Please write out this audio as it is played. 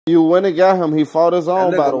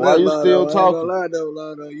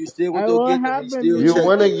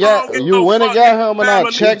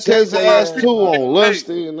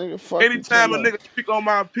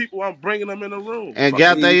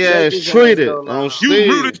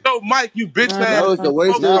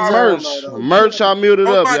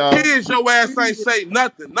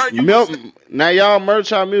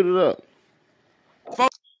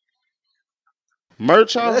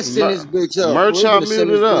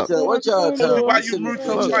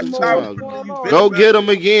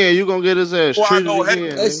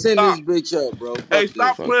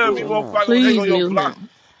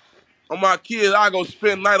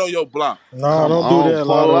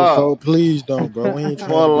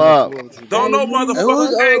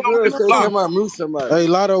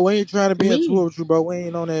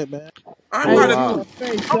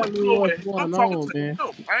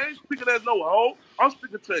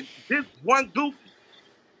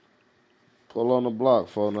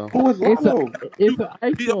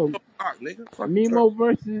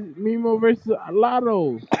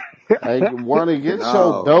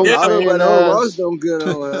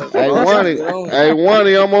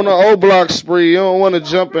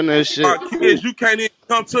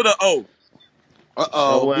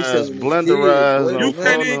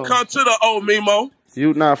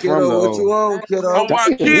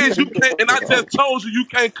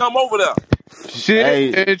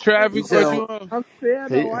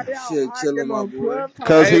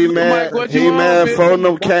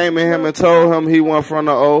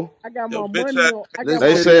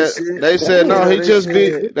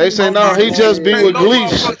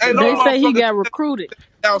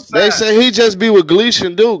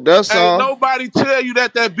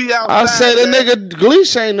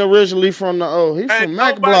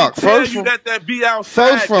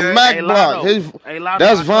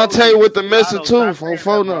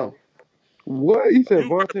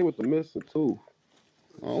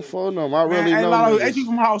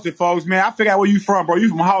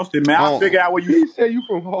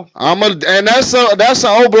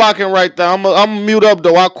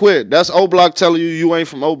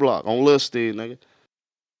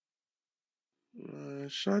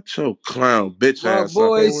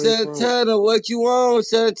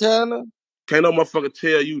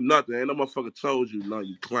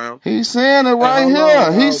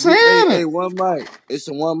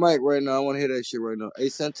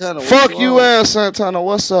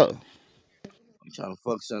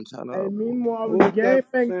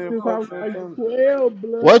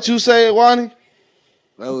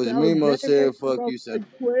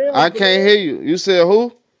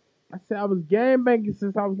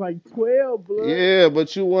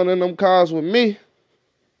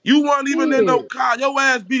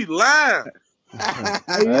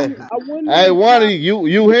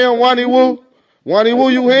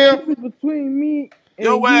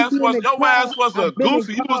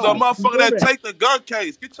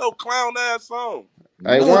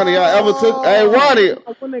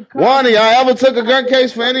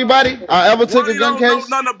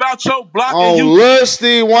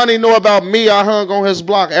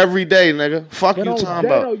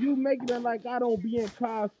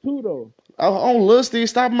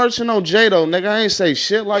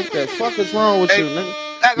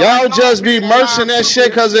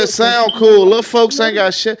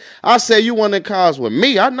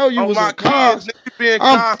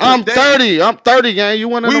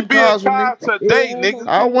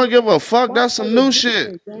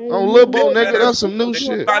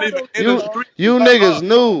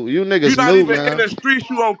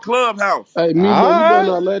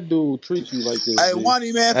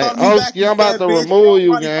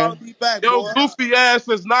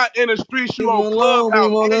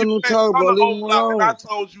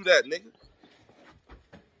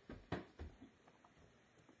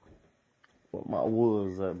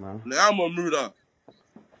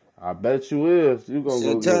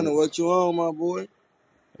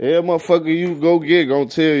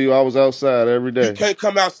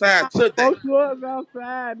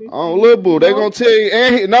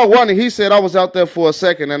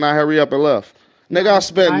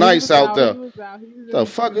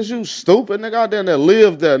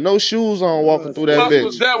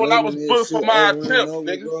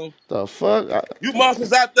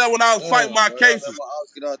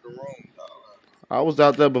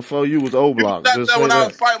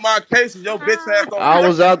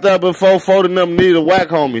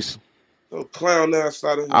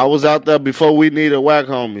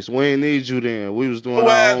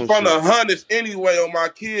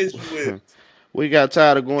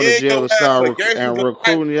tired of going to In jail your and ass start for gangsters and don't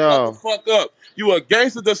like recruiting shut the y'all. fuck up. You a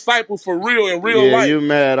gangster disciple for real in real Yeah, life. you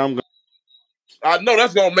mad? I'm I know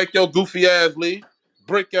that's gonna make your goofy ass leave.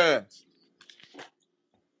 Brick ass.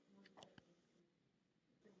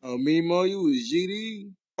 Oh, Memo, you was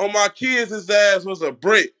GD. On my kids, his ass was a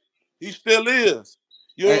brick. He still is.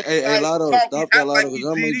 You Hey, don't see hey, hey, how he Lotto, talk. He stop that, act like Lotto, he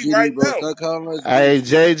because I'm a GD GD, right bro. now. Stop calling us Hey bricks,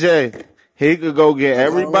 bro. JJ, he could go get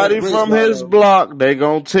Stop calling us everybody bricks, from his Lotto. block. They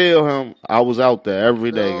gonna tell him I was out there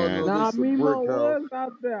every They day, all gang. know Nah, this a brick Mimo house. was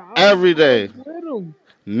out there. Every I was day. with him.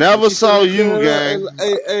 And Never she saw finna clear you, it up. gang.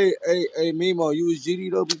 Hey, Memo, you was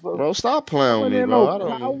GD though before? Bro, stop I playing with went me, in bro. no I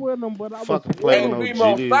car don't with him, but I was fucking play with with Hey, him. no Mimo,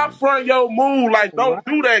 GD. stop fronting your move. Like, don't Right.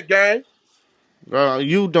 do that, gang. Bro,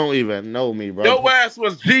 you don't even know me, bro. Your ass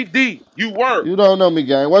was GD. You were. You don't know me,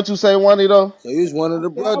 gang. What you say, Juanito? Though? So you was one of the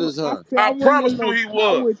brothers, I huh? said I I went promise in you no he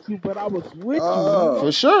car was. with you, but I was with you,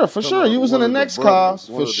 For Oh, Mimo. sure, for Talking sure. You about was in one the of the next brothers, cars.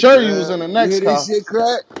 one For of the sure, you was man, in gangs. the you next hear this car. shit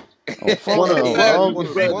crack? On One phone, of the on, Ass what? was One Hey, of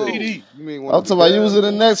on. the big brothers. foes. GD. You mean one I'm of the talking about you was in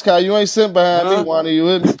the gangs? next car. You ain't sitting behind me, Huh? Juanito. You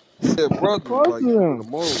hear me? Yeah, Of brothers, course like of for the them.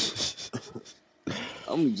 most.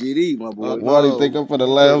 I'm a GD, my I boy. Why do you think know. I'm for the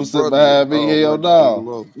You said last sit brothers. behind me? Oh, Hell man, just say no.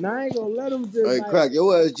 hello. Now I ain't gonna let him just Hey, like, crack,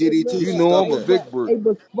 your ass hey, GD too. look, You So look, know stop I'm a hey, that. big but, brick. hey,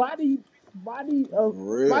 but For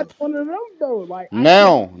Spotty real. one of them though. Like Now, I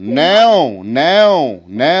can't knock him.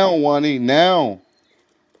 Wani, now.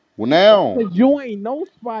 Well, That's now. cause you ain't no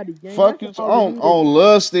Spotty gang. Fuck That's you. all it is. On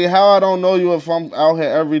Lusty, how I don't know you if I'm out here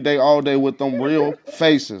every day, all day with them real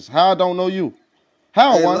faces? How I don't know you?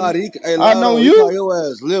 How, Hey, Wani? I know Lotto, he call you. your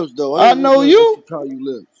ass lips though. I I ain't even know gonna let you. you call you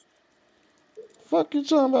lips. Fuck you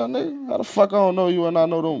talking about, nigga? How the fuck I don't know you and I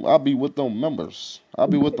know them? I be with them members. I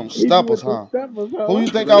be with them He be steppers, with the huh? steppers, Who huh? you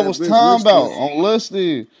think Look I at that was bitch talking wish about list. on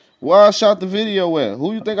Lusty? Where I shot the video at?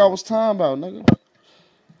 Who you think I was talking about, nigga?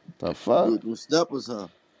 The You fuck? with them steppers, huh?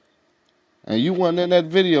 And you wasn't in that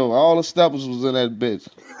video. All the steppers was in that bitch.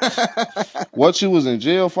 What, you was in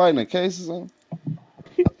jail fighting a case or something?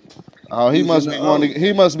 Oh, You was in the O.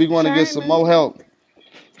 he must be going to get some more Sherman. help.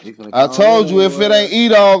 He finna I call told in you on if it your ain't ass.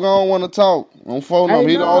 E-Dog, I don't want to talk. On phone Hey, number.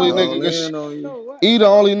 He He the finna only no, nigga call can in on you. no, what? he the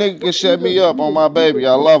only nigga can What shut me up on my baby.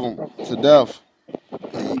 I love him to death.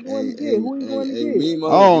 who he going to get? Who he going to get?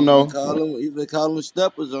 I Mimo, don't know. he finna call him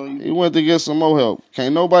steppers on you. He went to get some more help.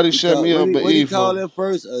 Can't nobody shut me up but What he E, call folks. him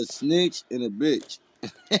first? A snitch and a bitch.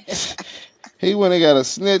 He went and got a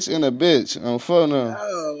snitch and a bitch on phone number.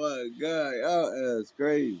 Oh my god, y'all ass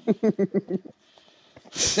crazy.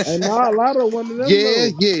 And nah, a lot of one of them Yeah,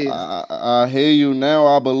 though. yeah. I hear you now.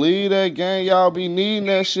 I believe that, gang. Y'all be needing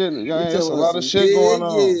that shit. He Gang, it's a talking about lot of some shit going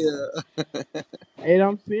on. And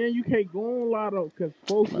I'm saying you can't go on Lotto because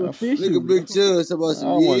folks will Man, fish Nigga you. Big Chuz talking about man,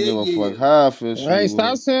 some I wouldn't give a fuck how official Hey, you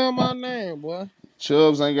stop was. saying my name, boy.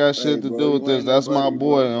 Chubbs ain't got Hey shit to bro, do with you this. ain't That's my nobody,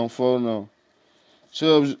 boy bro. on phone number.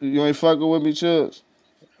 Chubbs, you ain't fucking with me, Chubbs?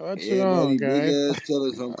 What you on, Everybody big gang? ass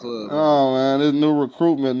killers on Clubhouse. Oh, man, this new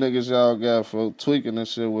recruitment niggas y'all got for tweaking and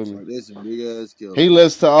shit with me. Like they some big ass He killers.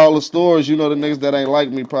 listens to all the stories. You know, the niggas that ain't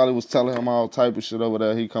like me probably was telling him all type of shit over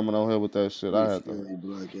there. He coming on here with that shit. I You had to. scary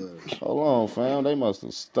black ass. Hold on, fam. They must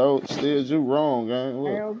have steered you wrong, gang.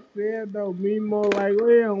 Hey, Look. I'm saying though, me more like,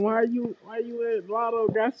 well, why you at Lotto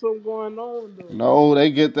got something going on though? No,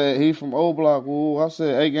 they get that. He from Oblock. Ooh, I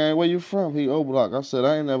said, hey, gang, where you from? He Oblock. I said,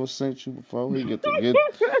 I ain't never seen you before. He get to get.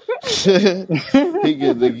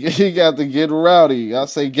 He got to get rowdy. I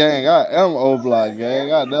say, gang, I am Oblock,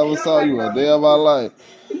 gang. I never saw you a day of my life.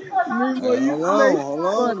 Mimo, Hey, you play hold too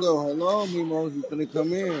much. on though. Hold on, Mimo. He finna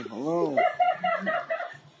come in. Hold on.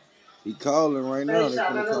 He calling right now. They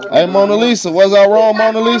finna come Hey, from his Mona mouth. Lisa, was I wrong,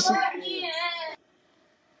 Mona Lisa?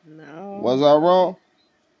 No. Was I wrong?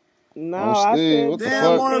 No, On I Steve, said what the the Damn,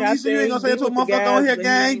 same fuck? Mona thing. I Lisa, you said ain't he gonna say it be to a with the motherfucker on guys, here, but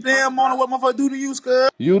he gang. ain't from Damn, Mona, Block. what motherfucker do to you,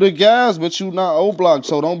 scud? You the guys, but you not O Block,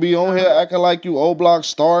 so don't be on here acting like you O Block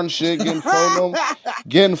starting shit, getting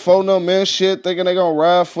phone them and shit, thinking they gonna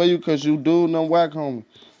ride for you cause you do them whack homie.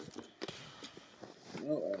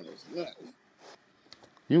 No ass nuts.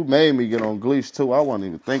 You made me get on Gleech too. I wasn't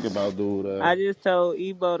even thinking about doing that. I just told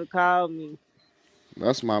Ebo to call me.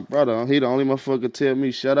 That's my brother. He the only motherfucker tell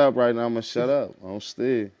me shut up right now. I'ma shut up. I'm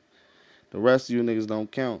still. The rest of you niggas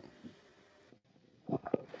don't count.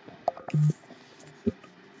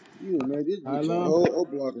 You made this bitch a Hello? whole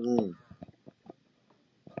block room.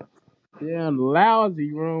 Damn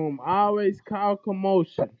lousy room. Always call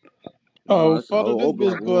commotion. Nah, Oh, it's a follow whole this O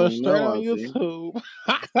block bitch going room straight now. on I see. YouTube.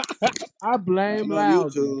 I blame Ain't on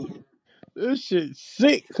lousy. YouTube. This shit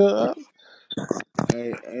sick, cuz.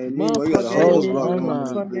 Hey, Mimo, you got a Motherfucker whole ain't O Folks even, block on room in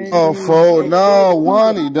this my. motherfucker bitch ain't Oh, now. even for ain't go no, to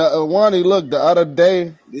the Wani, look, the other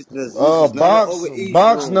day, This is not an overeat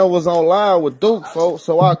Boxner room. was on live with Duke, folks.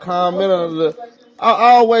 So I commented on I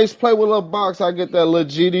always play with little Box. I get that little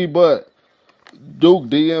GD butt. Duke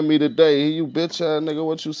DM me today. You bitch ass nigga,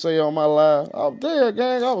 what you say on my live? Oh, there,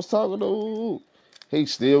 gang. I was talking to. He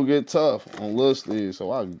still get tough on Lil Steve,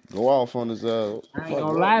 so I go off on his ass. What the I ain't fuck,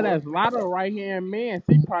 gonna what, lie, boy? that's Lotto right hand man.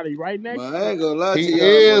 He probably right next But to I you. ain't gonna lie He to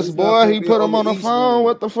y'all, boy. is, He trying to boy. put He me put him over on the East phone. Gang.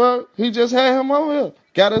 What the fuck? He just had him on here.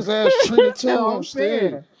 Got his ass treated too on I'm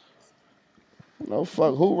Steve. saying. No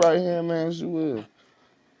fuck. Who right hand man you is?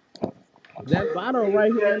 That's Lotto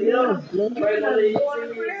right hand man, blood.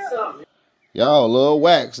 Y'all little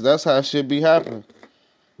wax. That's how shit be happening.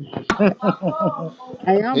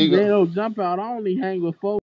 Hey, I'm He go. J.O. Jump Out. I only hang with folks.